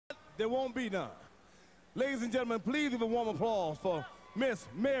there won't be none. Ladies and gentlemen, please give a warm applause for Miss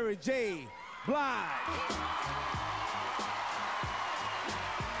Mary J. Blige.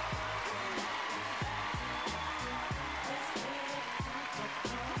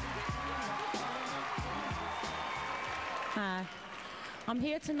 Hi. I'm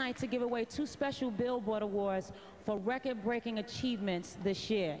here tonight to give away 2 special Billboard Awards for record-breaking achievements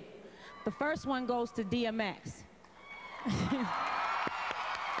this year. The first one goes to DMX.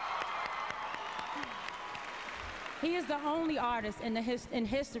 He is the only artist in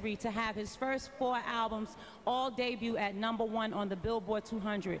history to have his first 4 albums all debut at #1 on the Billboard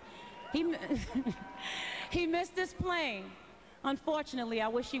 200. He missed this plane. Unfortunately, I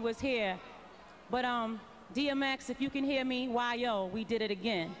wish he was here. But DMX, if you can hear me, Y-O, we did it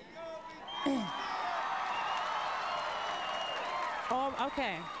again. Oh,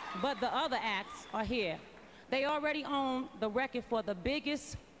 okay, but the other acts are here. They already own the record for the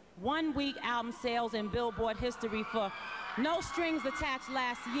biggest one-week album sales in Billboard history for No Strings Attached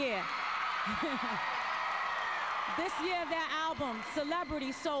last year. This year, their album,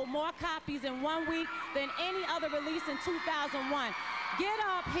 Celebrity, sold more copies in 1 week than any other release in 2001. Get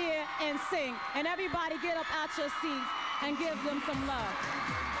up here and sing, and everybody get up out your seats and give them some love.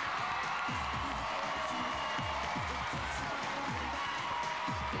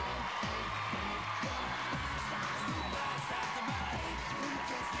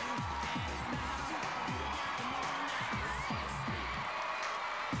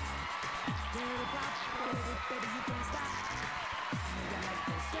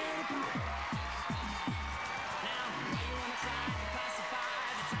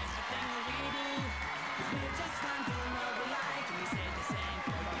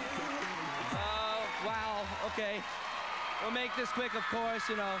 Okay, we'll make this quick, of course,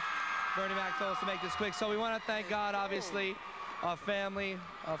 you know, Bernie Mac told us to make this quick. So we want to thank God, obviously, our family,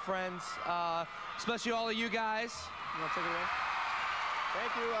 our friends, especially all of you guys. You want to take it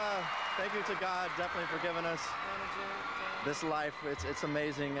away? Thank you to God, definitely for giving us this life. It's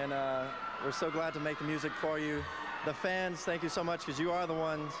amazing, and we're so glad to make the music for you. The fans, thank you so much, because you are the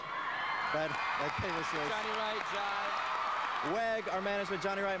ones that pay this list. Johnny Wright, Jive. WEG, our management,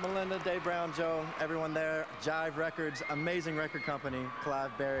 Johnny Wright, Melinda, Dave Brown, Joe, everyone there. Jive Records, amazing record company. Clive,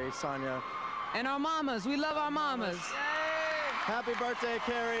 Barry, Sonia. And our mamas. We love our mamas. Yay! Happy birthday,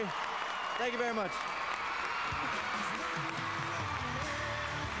 Carrie. Thank you very much.